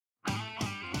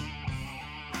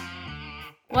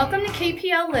Welcome to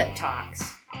KPL Lit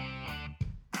Talks.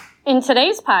 In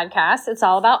today's podcast, it's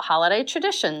all about holiday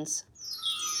traditions.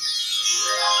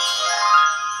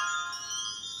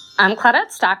 I'm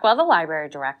Claudette Stockwell, the library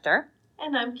director.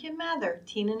 And I'm Kim Mather,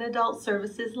 Teen and Adult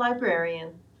Services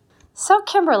librarian. So,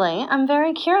 Kimberly, I'm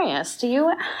very curious. Do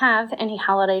you have any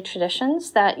holiday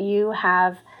traditions that you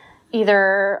have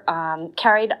either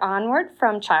carried onward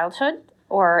from childhood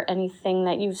or anything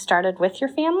that you've started with your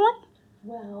family?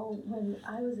 Well, when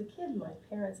I was a kid, my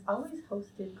parents always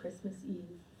hosted Christmas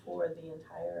Eve for the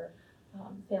entire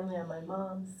family on my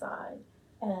mom's side.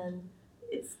 And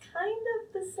it's kind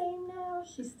of the same now.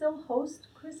 She still hosts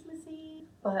Christmas Eve,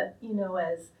 but, you know,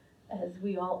 as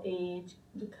we all age,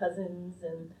 the cousins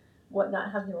and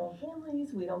whatnot have their own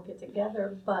families, we don't get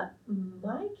together. But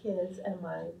my kids and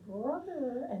my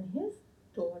brother and his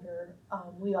daughter,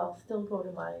 we all still go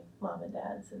to my mom and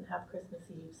dad's and have Christmas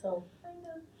Eve. So kind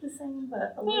of the same,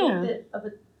 but a little bit of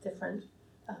a different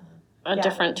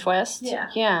different twist?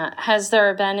 Yeah. Has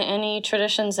there been any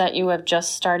traditions that you have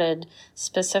just started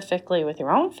specifically with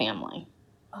your own family?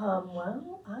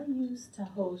 Well, I used to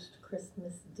host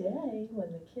Christmas Day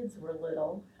when the kids were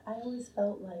little. I always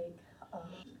felt like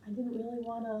I didn't really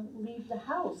want to leave the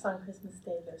house on Christmas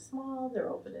Day. They're small, they're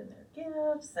opening their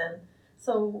gifts, and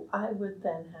so I would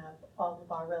then have all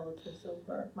of our relatives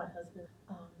over, my husband's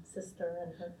sister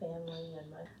and her family and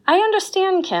my... I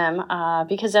understand, Kim,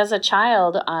 because as a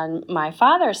child on my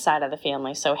father's side of the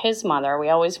family, so his mother, we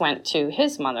always went to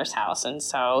his mother's house, and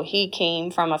so he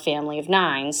came from a family of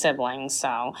 9 siblings,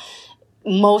 so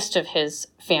most of his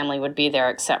family would be there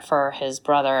except for his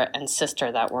brother and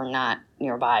sister that were not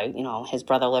nearby. You know, his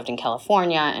brother lived in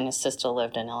California and his sister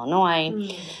lived in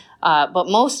Illinois. But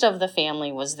most of the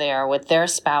family was there with their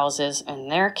spouses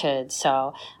and their kids.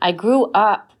 So I grew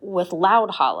up with loud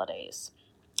holidays.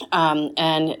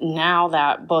 And now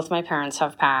that both my parents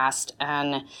have passed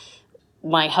and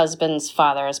my husband's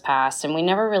father has passed, and we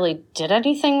never really did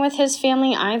anything with his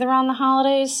family either on the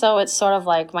holidays. So it's sort of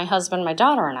like my husband, my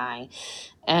daughter, and I.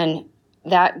 And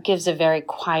that gives a very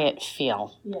quiet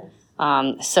feel.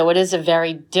 Yes. So it is a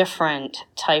very different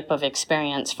type of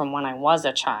experience from when I was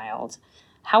a child.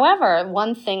 However,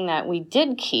 one thing that we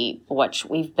did keep, which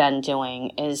we've been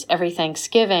doing, is every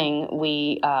Thanksgiving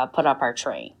we put up our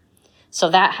tree. So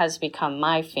that has become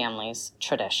my family's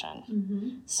tradition. Mm-hmm.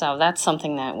 So that's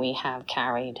something that we have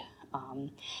carried.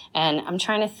 And I'm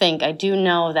trying to think. I do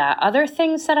know that other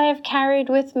things that I have carried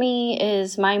with me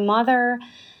is my mother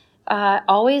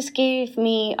always gave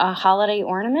me a holiday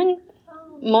ornament.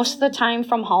 Most of the time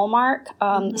from Hallmark.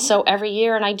 So every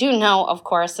year, and I do know, of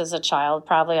course, as a child,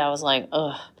 probably I was like,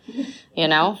 ugh, you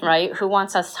know, right? Who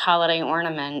wants a holiday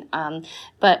ornament?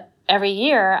 But every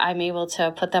year I'm able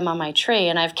to put them on my tree,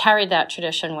 and I've carried that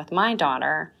tradition with my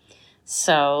daughter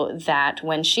so that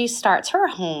when she starts her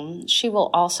home, she will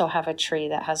also have a tree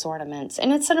that has ornaments.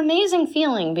 And it's an amazing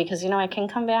feeling because, you know, I can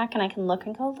come back and I can look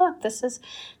and go, look, this is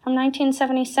from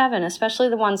 1977, especially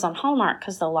the ones on Hallmark,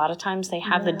 because a lot of times they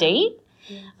have the date.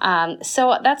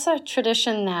 So that's a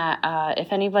tradition that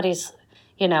if anybody's,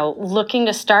 you know, looking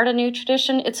to start a new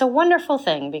tradition, it's a wonderful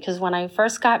thing because when I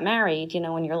first got married, you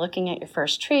know, when you're looking at your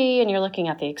first tree and you're looking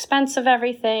at the expense of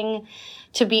everything,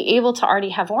 to be able to already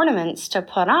have ornaments to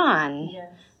put on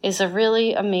is a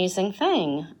really amazing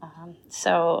thing.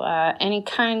 So any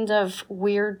kind of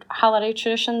weird holiday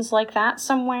traditions like that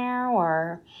somewhere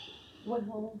or...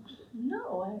 Well,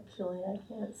 no, actually, I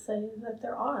can't say that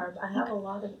there are. I have a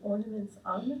lot of ornaments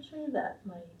on the tree that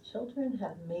my children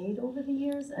have made over the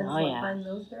years, and I find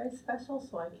those very special.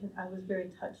 So I was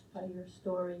very touched by your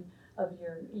story of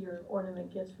your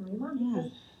ornament gifts from your mom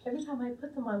because every time I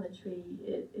put them on the tree,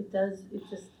 it just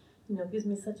you know gives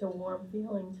me such a warm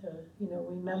feeling to you know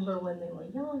remember when they were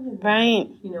young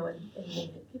and you know and they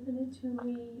had given it to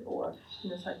me, or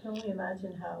you know so I can only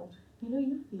imagine how you know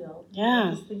you feel. You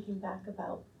know, just thinking back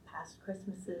about past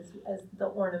Christmases as the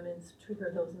ornaments trigger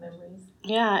those memories.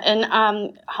 Yeah,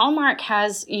 and Hallmark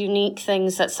has unique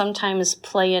things that sometimes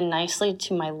play in nicely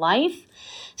to my life.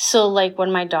 So like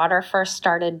when my daughter first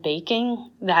started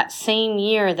baking, that same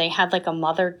year they had like a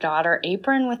mother-daughter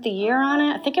apron with the year on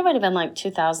it. I think it might have been like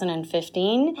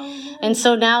 2015. Oh, nice. And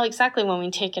so now exactly when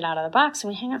we take it out of the box and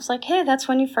we hang up, it's like, hey, that's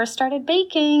when you first started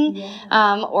baking.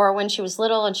 Yeah. Or when she was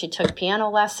little and she took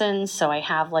piano lessons. So I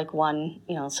have like one,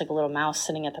 you know, it's like a little mouse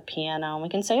sitting at the piano. And we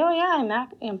can say, oh yeah,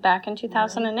 I'm back in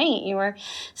 2008. You were.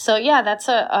 So yeah, that's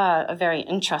a very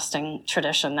interesting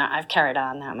tradition that I've carried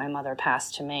on that my mother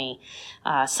passed to me.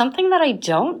 Something that I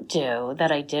don't do that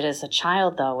I did as a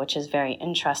child, though, which is very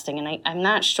interesting, and I'm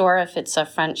not sure if it's a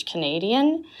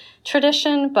French-Canadian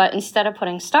tradition, but instead of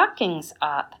putting stockings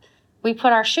up, we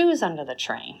put our shoes under the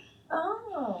tree.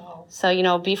 Oh.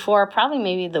 So, before, probably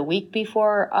maybe the week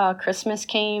before Christmas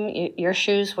came, your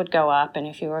shoes would go up. And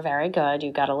if you were very good,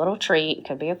 you got a little treat. It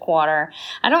could be a quarter.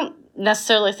 I don't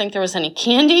necessarily think there was any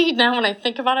candy. Now when I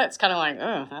think about it, it's kind of like,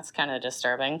 oh, that's kind of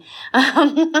disturbing.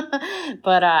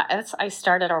 But I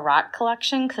started a rock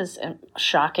collection because,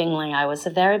 shockingly, I was a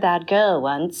very bad girl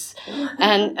once.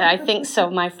 And I think so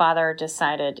my father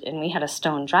decided, and we had a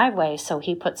stone driveway, so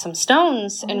he put some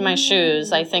stones in my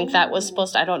shoes. I think that was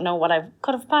I don't know what I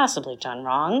could have possibly done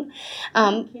wrong.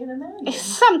 I can't imagine.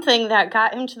 Something that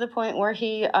got him to the point where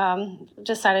he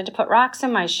decided to put rocks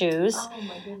in my shoes. Oh,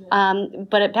 my goodness.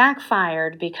 But it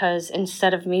backfired because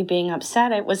instead of me being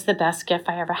upset, it was the best gift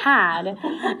I ever had.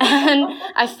 And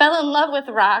I fell in love with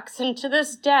rocks, and to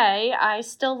this day, I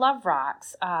still love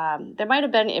rocks. It might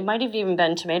have even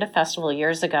been Tomato Festival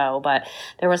years ago, but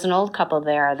there was an old couple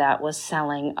there that was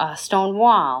selling a stone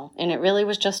wall, and it really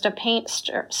was just a paint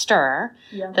stir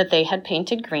that they had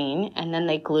painted green, and then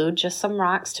they glued just some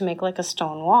rocks to make like a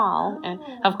stone wall. And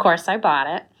of course, I bought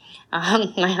it.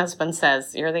 My husband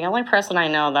says, you're the only person I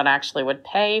know that actually would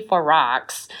pay for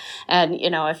rocks. And,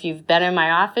 if you've been in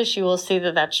my office, you will see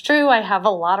that that's true. I have a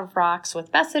lot of rocks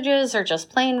with messages or just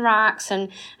plain rocks. And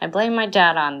I blame my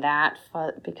dad on that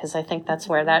because I think that's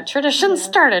where that tradition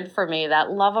started for me,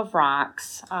 that love of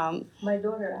rocks. My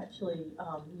daughter actually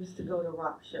used to go to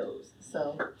rock shows.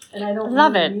 And I don't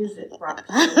love mean it. Music rock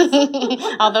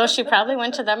shows. Although she probably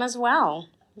went to them as well.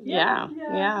 Yeah.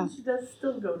 She does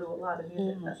still go to a lot of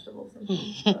music festivals and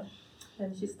things,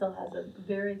 and she still has a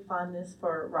very fondness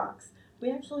for rocks.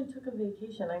 We actually took a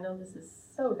vacation. I know this is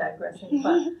so digressing,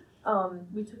 but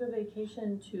we took a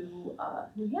vacation to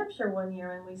New Hampshire one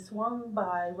year, and we swung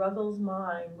by Ruggles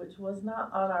Mine, which was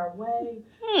not on our way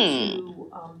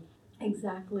to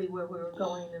exactly where we were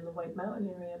going in the White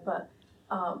Mountain area, but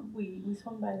we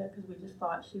swung by there because we just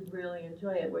thought she'd really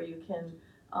enjoy it, where you can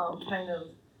kind of,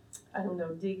 I don't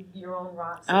know, dig your own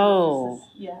rocks. Oh,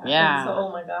 yeah. So,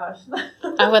 oh my gosh.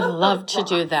 I would love to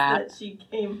do that. She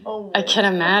came home with. I can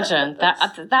imagine.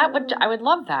 I would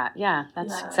love that. Yeah,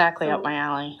 that's exactly up my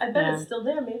alley. I bet it's still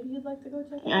there. Maybe you'd like to go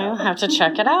check it out. I'll have to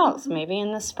check it out. Maybe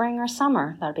in the spring or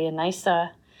summer. That'd be a nice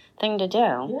thing to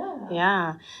do.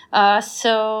 Yeah.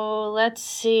 So let's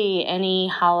see. Any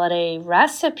holiday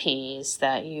recipes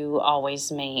that you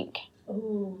always make?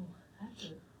 Oh.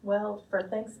 Well, for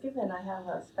Thanksgiving, I have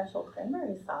a special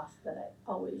cranberry sauce that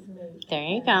I always make. There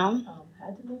you go.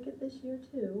 Had to make it this year,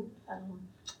 too.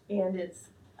 And it's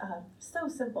so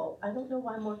simple. I don't know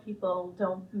why more people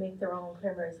don't make their own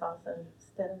cranberry sauce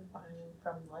instead of buying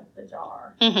from, the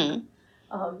jar. Mm-hmm.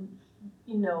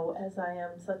 As I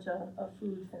am such a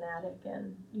food fanatic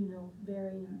and,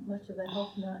 very much of a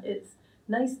health nut, it's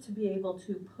nice to be able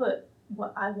to put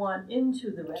what I want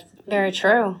into the recipe. Very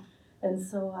true. And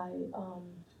so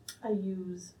I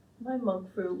use my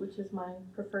monk fruit, which is my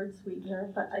preferred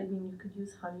sweetener, but you could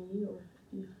use honey, or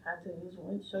if you had to use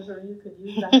white sugar, you could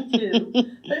use that too.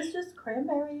 But it's just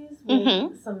cranberries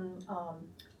with some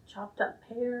chopped up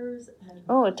pears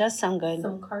and it does sound good.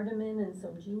 Some cardamom and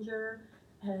some ginger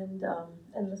and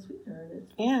the sweetener.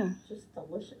 It's just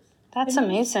delicious. That's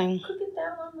amazing. Cook it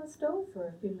down on the stove for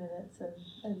a few minutes,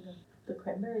 and the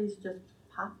cranberries just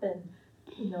pop, and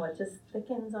it just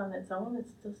thickens on its own.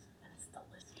 It's delicious.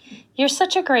 You're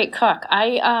such a great cook.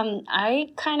 I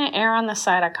kind of err on the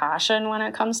side of caution when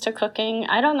it comes to cooking.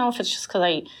 I don't know if it's just because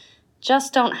I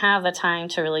just don't have the time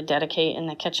to really dedicate in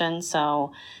the kitchen.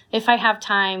 So if I have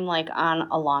time, on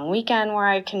a long weekend where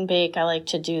I can bake, I like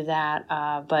to do that.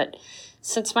 But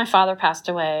since my father passed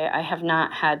away, I have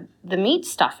not had the meat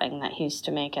stuffing that he used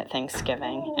to make at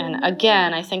Thanksgiving. And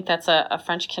again, I think that's a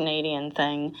French-Canadian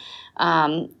thing.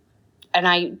 And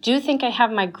I do think I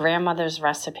have my grandmother's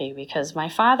recipe because my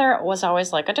father was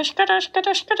always like, right? A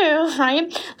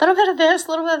little bit of this, a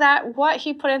little bit of that. What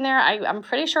he put in there, I'm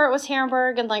pretty sure it was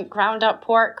Hamburg and ground up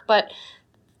pork, but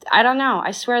I don't know.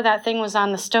 I swear that thing was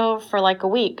on the stove for a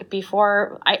week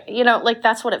before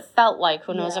that's what it felt like.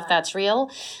 Who knows if that's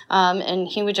real? And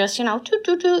he would just,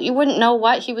 you wouldn't know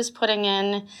what he was putting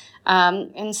in.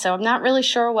 And so I'm not really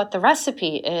sure what the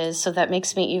recipe is, so that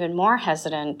makes me even more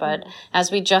hesitant. But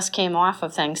as we just came off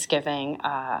of Thanksgiving,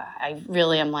 I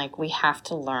really am we have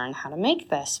to learn how to make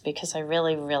this because I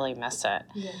really, really miss it.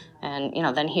 Yeah. And,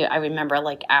 then I remember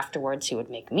afterwards he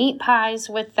would make meat pies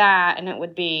with that, and it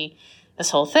would be this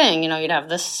whole thing, you'd have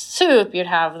the soup, you'd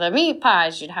have the meat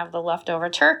pies, you'd have the leftover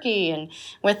turkey. And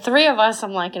with three of us,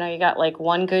 I'm you got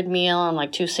one good meal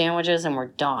and 2 sandwiches and we're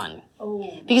done.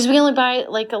 Oh. Because we only buy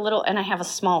a little, and I have a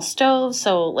small stove,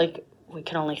 so we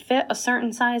can only fit a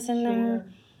certain size in there.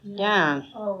 Yeah.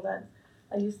 Oh,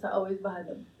 I used to always buy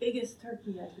the biggest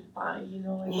turkey I could find,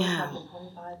 like Yeah.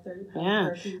 25, 30 pound Yeah.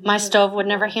 turkey. My stove would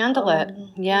never handle it.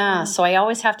 Yeah, so I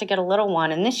always have to get a little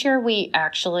one. And this year we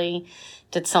actually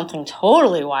did something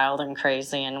totally wild and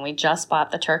crazy, and we just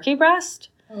bought the turkey breast.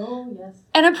 Oh, yes.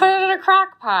 And I put it in a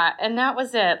crock pot, and that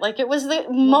was it. Like, it was the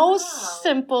most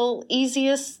simple,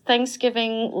 easiest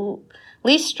Thanksgiving,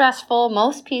 least stressful,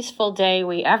 most peaceful day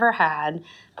we ever had.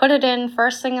 Put it in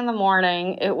first thing in the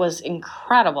morning. It was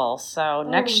incredible. So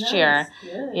next year,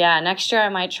 next year I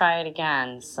might try it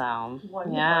again. So,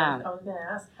 Wonderful. yeah. I was going to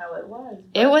ask how it was.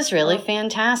 It was really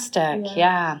fantastic.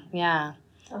 Yeah.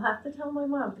 I'll have to tell my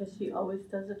mom because she always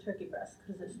does a turkey breast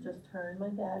because it's just her and my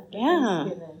dad for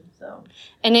Thanksgiving. So.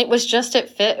 And it was just, it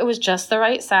fit. It was just the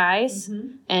right size.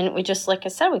 Mm-hmm. And we just, like I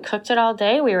said, we cooked it all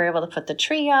day. We were able to put the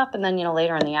tree up. And then,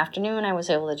 later in the afternoon, I was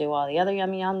able to do all the other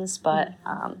yums. But,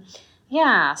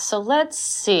 so let's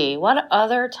see. What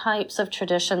other types of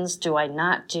traditions do I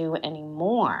not do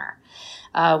anymore?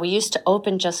 We used to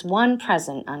open just one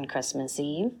present on Christmas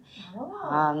Eve.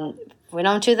 Oh. We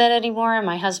don't do that anymore.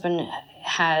 My husband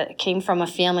came from a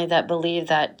family that believed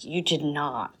that you did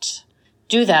not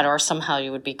do that, or somehow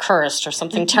you would be cursed, or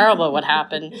something terrible would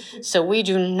happen. So we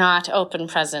do not open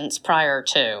presents prior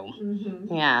to.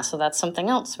 Mm-hmm. Yeah, so that's something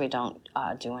else we don't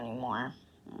do anymore.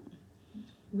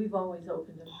 We've always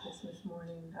opened on Christmas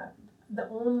morning. The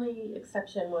only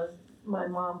exception was my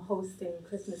mom hosting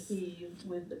Christmas Eve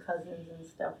with the cousins and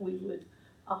stuff. We would,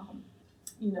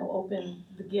 open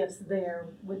the gifts there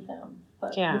with them,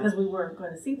 but because we weren't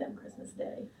going to see them Christmas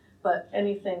Day. But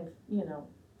anything,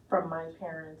 from my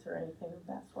parents or anything of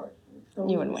that sort,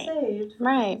 you would wait. Saved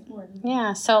right?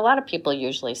 Yeah. So a lot of people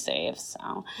usually save.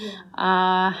 So,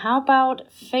 yeah. How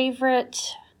about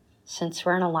favorite? Since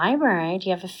we're in a library, do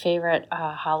you have a favorite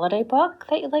holiday book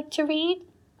that you like to read?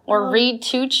 Or read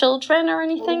to children or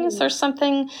anything? Is there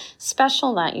something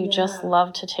special that you just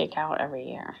love to take out every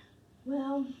year?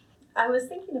 Well, I was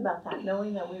thinking about that,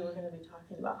 knowing that we were going to be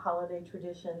talking about holiday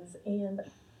traditions. And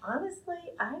honestly,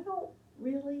 I don't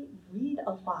really read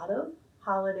a lot of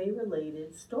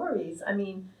holiday-related stories. I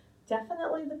mean,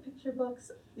 definitely the picture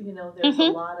books, there's a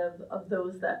lot of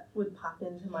those that would pop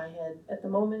into my head. At the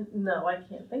moment, no, I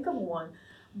can't think of one.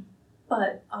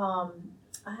 But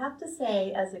I have to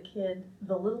say, as a kid,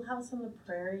 The Little House on the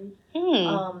Prairie,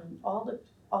 I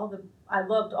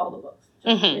loved all the books.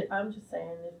 I'm just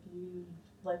saying, if you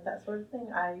like that sort of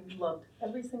thing, I loved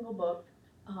every single book.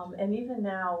 And even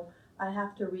now, I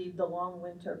have to read The Long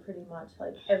Winter pretty much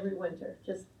like every winter.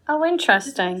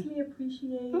 Interesting. It just makes me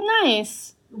appreciate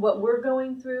what we're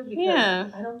going through,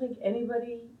 because I don't think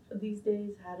anybody these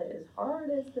days had it as hard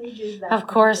as they did that. Of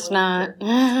course not.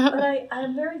 But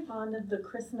I'm very fond of the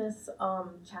Christmas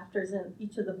chapters in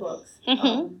each of the books.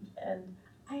 And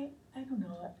I don't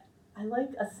know, I like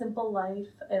a simple life,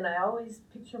 and I always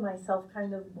picture myself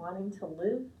kind of wanting to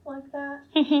live like that.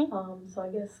 So I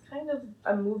guess kind of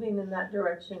I'm moving in that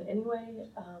direction anyway,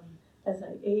 as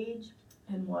I age,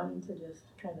 and wanting to just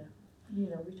kind of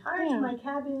retire to my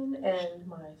cabin and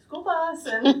my school bus,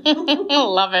 and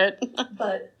love it.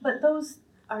 But those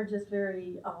are just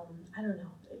very I don't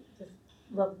know, just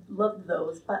loved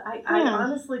those. But I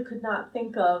honestly could not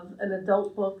think of an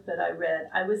adult book that I read.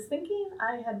 I was thinking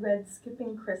I had read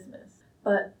Skipping Christmas,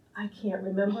 but I can't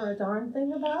remember a darn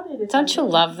thing about it. Don't you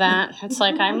love that? It's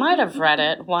like I might have read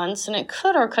it once and it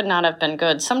could or could not have been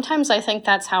good. Sometimes I think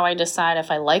that's how I decide if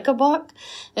I like a book,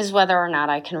 is whether or not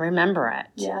I can remember it.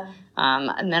 Yeah.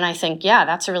 And then I think,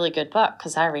 that's a really good book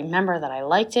because I remember that I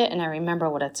liked it and I remember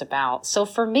what it's about. So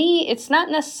for me, it's not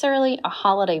necessarily a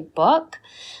holiday book,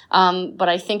 but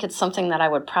I think it's something that I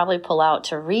would probably pull out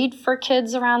to read for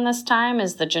kids around this time,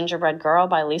 is The Gingerbread Girl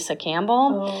by Lisa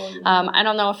Campbell. I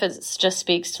don't know if it just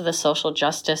speaks to the social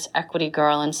justice equity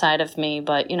girl inside of me,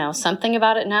 but, something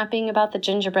about it not being about the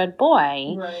gingerbread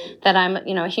boy that I'm,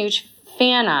 a huge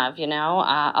fan of,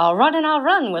 I'll run and I'll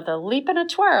run with a leap and a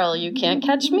twirl. You can't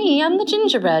catch me. I'm the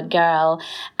gingerbread girl.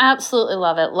 Absolutely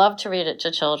love it. Love to read it to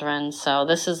children. So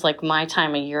this is like my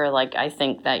time of year. Like, I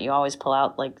think that you always pull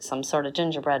out like some sort of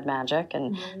gingerbread magic,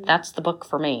 and that's the book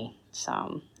for me.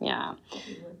 So, yeah.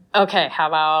 Okay. How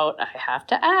about, I have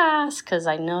to ask, because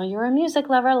I know you're a music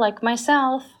lover like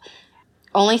myself.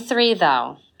 Only 3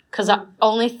 though.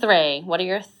 Only 3. What are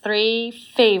your 3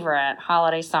 favorite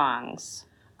holiday songs?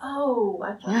 Oh,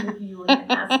 I thought maybe you were going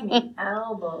to ask me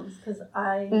albums, because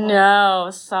I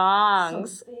have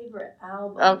songs. Some favorite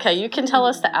albums. Okay, you can tell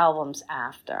us the albums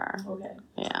after. Okay.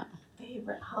 Yeah.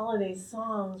 Favorite holiday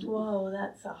songs. Whoa,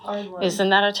 that's a hard one. Isn't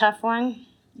that a tough one?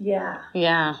 Yeah.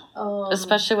 Yeah.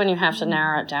 Especially when you have to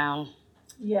narrow it down.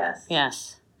 Yes.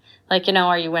 Yes. Like,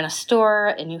 are you in a store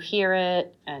and you hear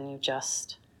it and you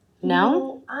just,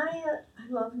 no? I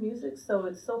love music, so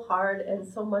it's so hard, and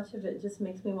so much of it just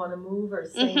makes me want to move or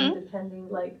sing, depending,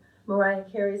 like Mariah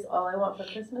Carey's All I Want for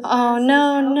Christmas. Oh,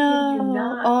 no.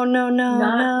 Not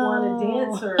want to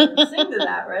dance or sing to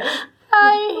that, right?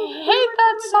 I hate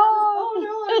that song. Oh,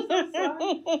 no, I'm so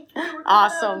sorry. We were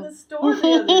Awesome. in the store the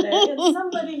other day, and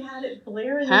somebody had it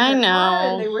blaring in their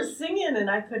car, and they were singing, and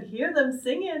I could hear them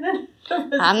singing.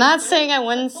 I'm not saying I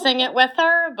wouldn't sing it with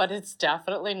her, but it's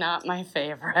definitely not my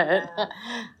favorite. Yeah.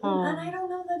 And I don't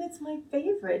know that it's my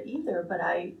favorite either, but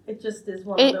it just is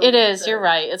one of those. It is, you're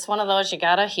right. It's one of those, you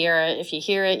gotta hear it. If you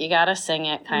hear it, you gotta sing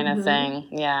it kind of thing.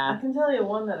 Yeah. I can tell you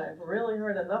one that I've really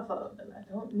heard enough of, and I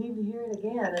don't need to hear it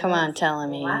again. Come on, tell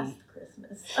me. Last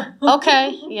Christmas.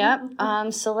 Okay, yep.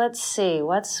 So let's see.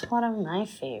 What's one of my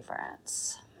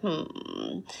favorites?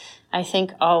 I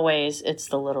think always it's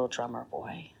The Little Drummer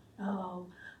Boy. Oh,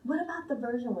 what about the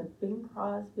version with Bing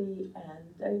Crosby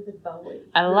and David Bowie?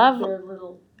 I love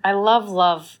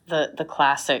the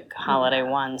classic holiday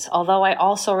ones. Although I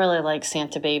also really like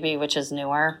Santa Baby, which is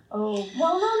newer. Oh,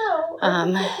 well, no.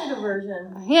 I the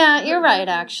version. Yeah, you're right,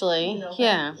 actually. In the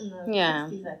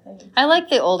 60s, I think. I like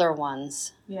the older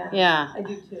ones. Yeah. I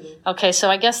do too. Okay,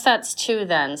 so I guess that's two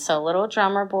then. So Little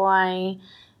Drummer Boy,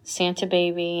 Santa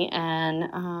Baby, and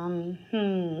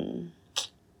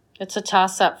it's a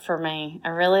toss-up for me. I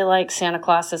really like Santa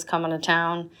Claus is Coming to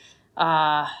Town,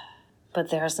 but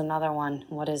there's another one.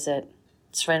 What is it?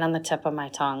 It's right on the tip of my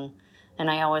tongue, and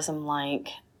I always am like,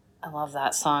 I love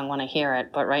that song when I hear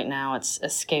it, but right now it's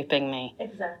escaping me.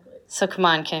 Exactly. So come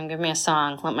on, Kim, give me a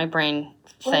song. Let my brain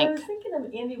think. Well, I was thinking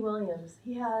of Andy Williams.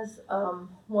 He has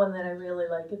one that I really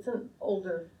like. It's an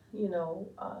older,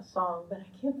 song, but I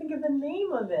can't think of the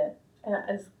name of it. And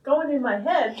it's going in my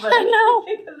head, but I know.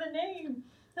 Can't think of the name.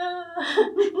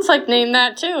 It's like Name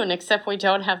That Tune, except we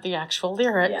don't have the actual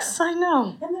lyrics. Yeah. I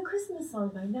know. And the Christmas song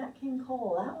by Nat King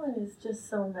Cole, that one is just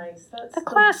so nice. That's the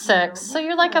classics. So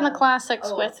you're liking the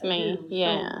classics with me. Do.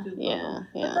 Yeah.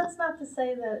 But that's not to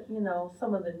say that,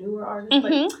 some of the newer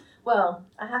artists, well,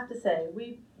 I have to say,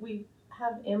 we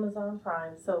have Amazon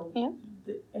Prime, so,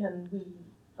 and we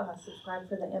subscribe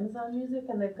for the Amazon Music,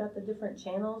 and they've got the different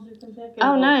channels you can pick.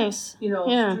 And nice.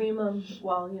 Stream them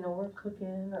while, we're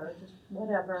cooking or just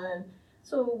whatever. And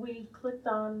so we clicked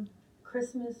on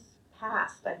Christmas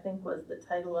Past, I think was the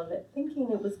title of it, thinking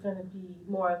it was going to be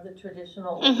more of the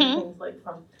traditional things like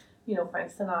from,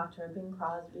 Frank Sinatra, Bing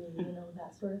Crosby,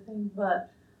 that sort of thing.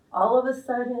 But all of a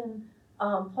sudden,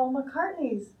 Paul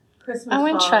McCartney's Christmas song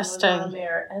was on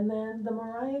there, and then the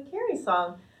Mariah Carey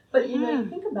song. But, you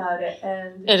think about it,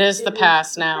 and... It is the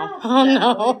past now. Oh,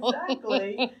 no.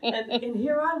 Exactly. And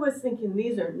here I was thinking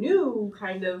these are new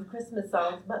kind of Christmas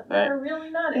songs, but they're really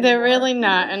not anymore. They're really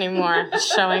not anymore,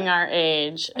 showing our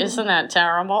age. Isn't that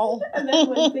terrible? And then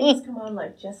when things come on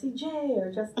like Jessie J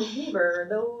or Justin Bieber,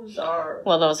 those are...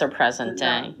 Well, those are present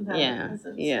day. Yeah. In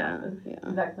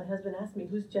fact, my husband asked me,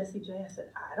 who's Jessie J? I said,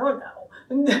 I don't know.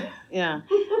 Yeah.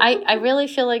 I really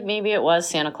feel like maybe it was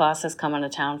Santa Claus is Coming to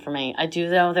Town for me. I do,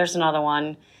 though. There's another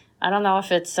one. I don't know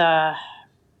if it's,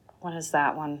 what is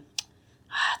that one?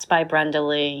 It's by Brenda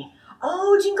Lee.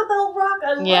 Oh, Jingle Bell Rock.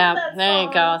 I love that song. There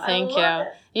you go. Thank you.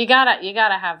 You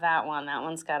gotta have that one. That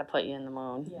one's gotta put you in the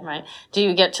mood, right? Do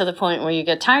you get to the point where you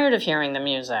get tired of hearing the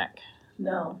music?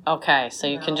 No. Okay, so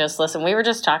you can just listen. We were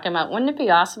just talking about, wouldn't it be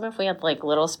awesome if we had like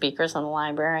little speakers in the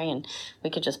library and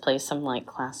we could just play some like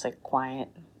classic, quiet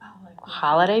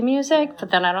holiday music? But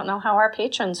then I don't know how our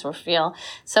patrons will feel.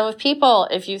 So if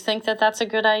you think that that's a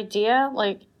good idea,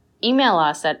 like email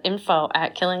us at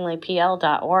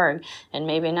info@killinglypl.org, and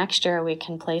maybe next year we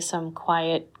can play some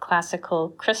quiet classical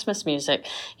Christmas music.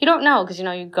 You don't know, because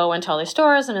you go into all these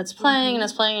stores and it's playing and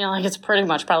it's playing, like it's pretty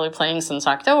much probably playing since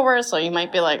October, so you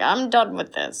might be like, I'm done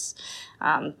with this.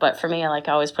 But for me, I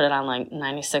always put it on like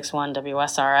 96.1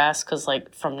 WSRS, because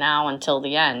like from now until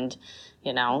the end,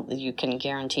 you can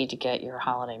guarantee to get your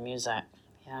holiday music.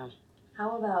 Yeah.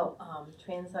 How about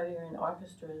Trans-Siberian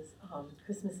Orchestra's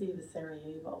Christmas Eve in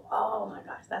Sarajevo? Oh my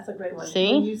gosh, that's a great one.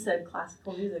 See? When you said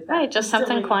classical music. Right, just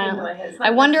something quiet.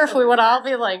 I wonder if we would all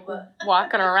be like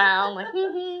walking around like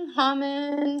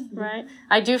humming, right?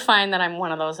 I do find that I'm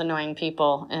one of those annoying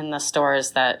people in the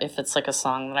stores that if it's like a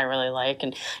song that I really like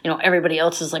and, everybody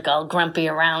else is like all grumpy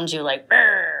around you like,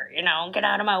 get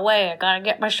out of my way. I got to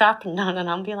get my shopping done. And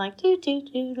I'll be like, do,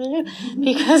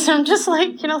 because I'm just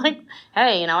like,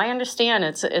 hey, I understand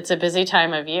it's a busy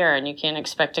time of year and you can't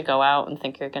expect to go out and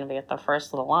think you're going to be at the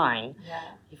first of the line. Yeah.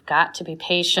 You've got to be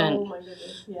patient. Oh, my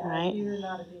goodness. Yeah. Right? If you're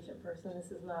not a patient person,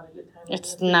 this is not a good time.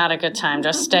 It's not a good time.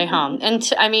 Just stay home. And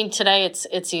today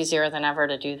it's easier than ever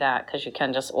to do that because you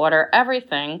can just order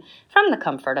everything from the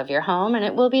comfort of your home and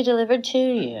it will be delivered to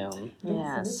you.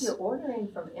 Yes. And if you're ordering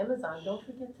from Amazon, don't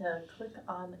forget to click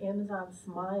on Amazon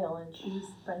Smile and choose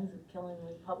Friends of Killing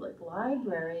Republic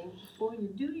Library before you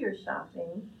do your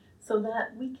shopping so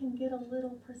that we can get a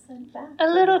little percent back. A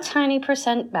little tiny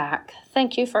percent back.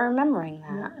 Thank you for remembering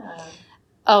that.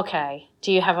 Yeah. Okay.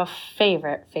 Do you have a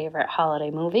favorite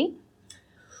holiday movie?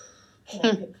 Can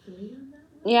I pick 3 on that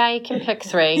one? Yeah, you can pick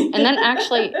 3. And then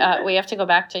actually, we have to go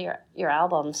back to your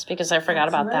albums because I forgot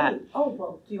about that. Oh,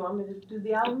 well, do you want me to do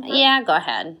the album first? Yeah, go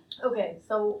ahead. Okay,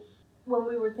 so when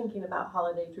we were thinking about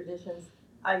holiday traditions,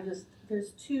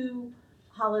 there's 2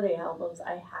 holiday albums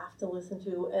I have to listen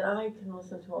to, and I can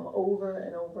listen to them over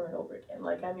and over and over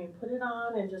again. Put it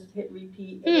on and just hit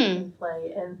repeat and it can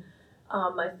play. And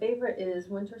my favorite is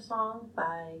Winter Song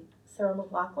by Sarah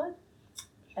McLachlan.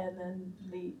 And then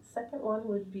the second one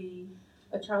would be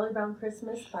A Charlie Brown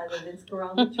Christmas by the Vince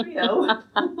Guaraldi Trio.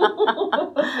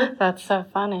 That's so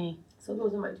funny. So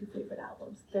those are my 2 favorite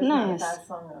albums. There's Nice. not a bad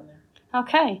song on there.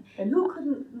 Okay. And who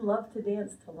couldn't love to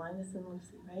dance to Linus and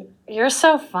Lucy, right? You're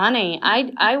so funny.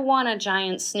 I won a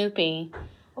giant Snoopy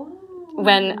Oh.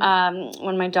 when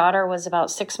my daughter was about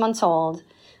 6 months old.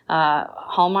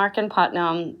 Hallmark in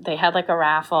Putnam, they had a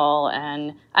raffle,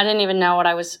 and I didn't even know what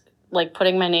I was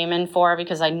putting my name in for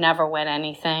because I never win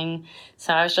anything.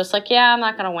 So I was just like, yeah, I'm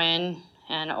not going to win.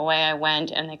 And away I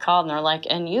went, and they called, and they're like,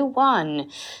 and you won.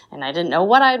 And I didn't know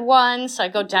what I'd won, so I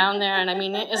go down there, and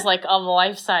it is like a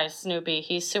life-size Snoopy.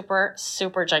 He's super,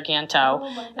 super giganto. Oh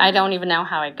my God. I don't even know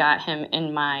how I got him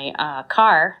in my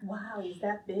car. Wow, he's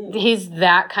that big. He's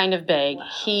that kind of big. Wow.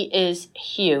 He is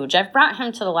huge. I've brought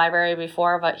him to the library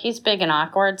before, but he's big and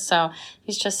awkward, so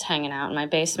he's just hanging out in my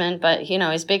basement. But,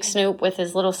 he's Big Snoop with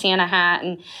his little Santa hat,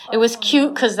 and it was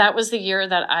cute because that was the year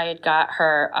that I had got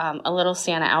her a little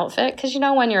Santa outfit, because,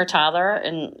 when you're a toddler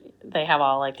and they have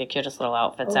all the cutest little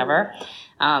outfits ever.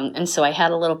 Yeah. And so I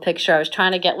had a little picture. I was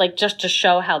trying to get just to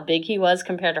show how big he was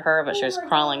compared to her, but she was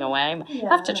crawling away. Yeah. I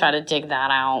have to try to dig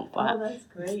that out. But that's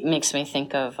great. it makes me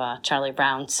think of Charlie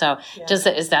Brown. So Yeah.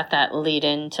 is that lead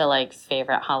into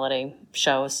favorite holiday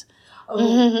shows?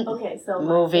 Oh, okay, so my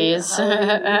Movies. favorite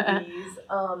holiday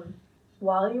movies.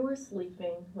 While You Were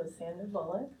Sleeping with Sandra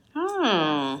Bullock.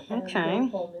 Oh, and okay. Bill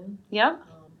Pullman. Yep.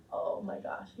 Oh my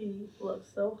gosh, he looks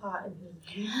so hot in his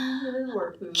jeans and his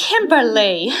work boots.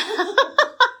 Kimberly. It's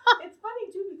funny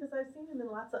too because I've seen him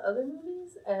in lots of other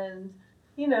movies, and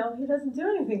he doesn't do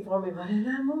anything for me, but in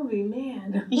that movie,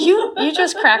 man. You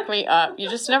just crack me up. You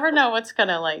just never know what's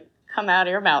gonna come out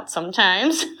of your mouth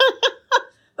sometimes.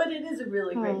 But it is a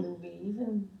really great movie,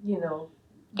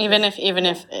 Even if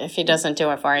he doesn't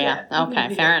do it for you. Yeah, even if Okay,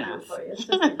 he fair doesn't do it enough. for you. It's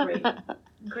just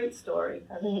a great story.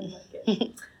 I really like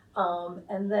it.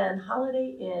 And then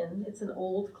Holiday Inn, it's an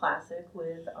old classic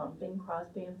with Bing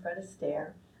Crosby and Fred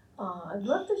Astaire. I'd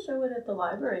love to show it at the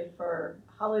library for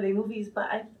holiday movies,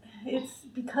 but it's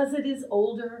because it is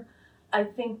older, I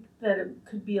think that it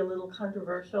could be a little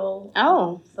controversial.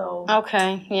 Oh. So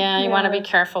Okay. Yeah, you want to be Yeah.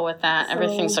 careful with that. So-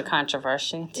 Everything's a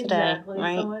controversy today, exactly.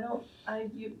 right?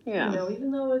 So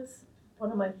even though it's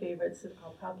one of my favorites,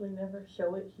 I'll probably never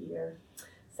show it here,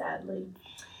 sadly.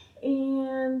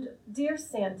 And Dear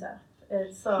Santa,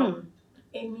 it's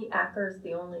Amy Acker's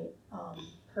the only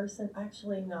person.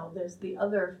 Actually, no, there's the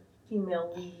other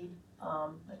female lead.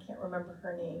 I can't remember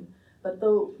her name, but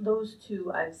those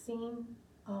 2 I've seen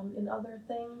in other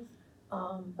things.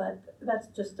 But that's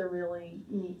just a really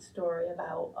neat story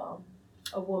about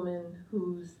a woman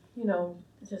who's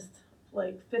just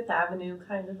Fifth Avenue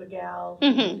kind of a gal.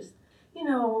 Who just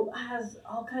has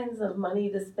all kinds of money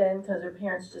to spend because her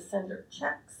parents just send her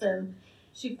checks, and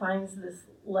she finds this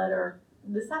letter.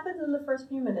 This happens in the first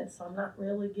few minutes, so I'm not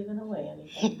really giving away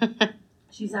anything.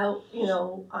 She's out,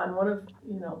 on one of,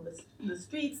 the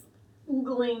streets,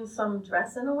 Googling some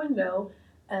dress in a window,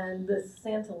 and this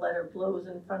Santa letter blows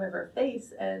in front of her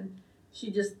face, and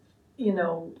she just,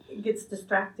 gets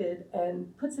distracted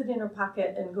and puts it in her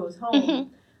pocket and goes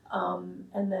home.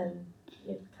 And then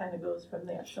it kind of goes from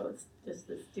there. So it's just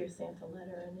this Dear Santa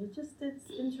letter, and it's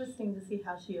interesting to see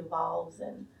how she evolves.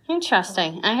 And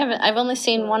Interesting. I've only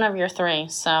seen one of your 3,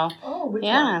 so which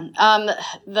yeah. one?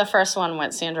 The first one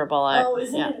with Sandra Bullock. Oh,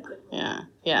 isn't yeah. it a good Yeah.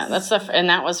 And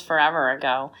that was forever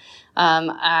ago.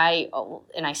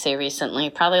 I say recently,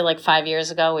 probably like 5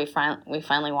 years ago, we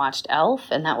finally watched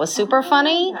Elf, and that was super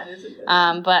funny. That is a good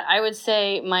one. But I would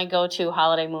say my go-to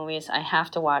holiday movies, I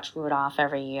have to watch Rudolph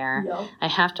every year. Yep. I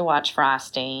have to watch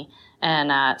Frosty.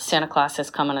 And Santa Claus is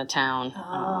Coming to Town.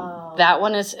 Oh. That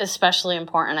one is especially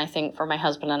important, I think, for my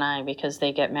husband and I, because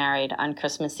they get married on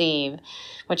Christmas Eve,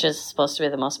 which is supposed to be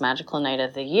the most magical night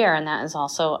of the year, and that is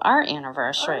also our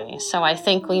anniversary. So I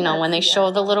think, when they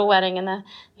show the little wedding and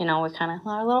we kind of,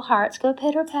 our little hearts go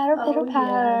pitter patter, pitter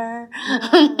patter.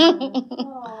 Yes.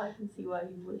 Oh, I can see why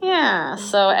you would. Yeah,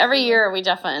 so every year we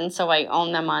definitely, and so I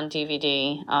own them on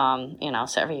DVD,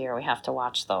 so every year we have to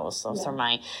watch those. Those are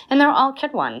and they're all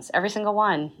kid ones, every single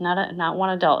one, not one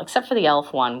adult, except for the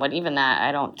Elf one, but even that,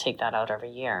 I don't take that out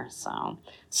every year, so.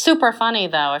 Super funny,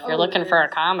 though, if you're looking for a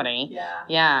comedy.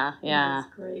 Yeah. Yeah.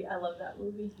 It's great. I love that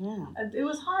movie. Yeah. It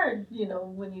was hard,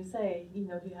 when you say, do you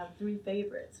have 3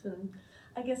 favorites? And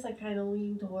I guess I kind of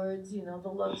lean towards, the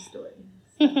love story.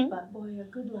 But boy, a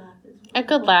good laugh is wonderful. A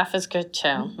good laugh is good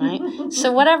too, right?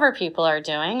 So whatever people are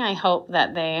doing, I hope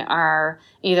that they are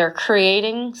either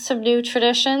creating some new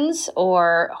traditions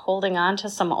or holding on to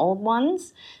some old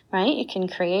ones, right? You can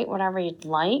create whatever you'd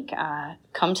like.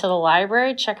 Come to the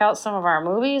library, check out some of our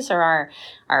movies or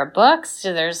our books.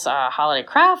 There's holiday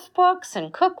craft books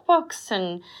and cookbooks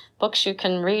and books you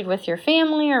can read with your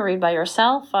family or read by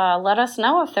yourself. Let us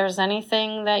know if there's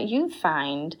anything that you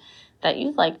find that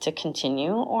you'd like to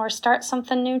continue or start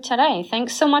something new today.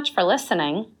 Thanks so much for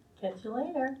listening. Catch you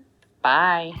later.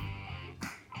 Bye.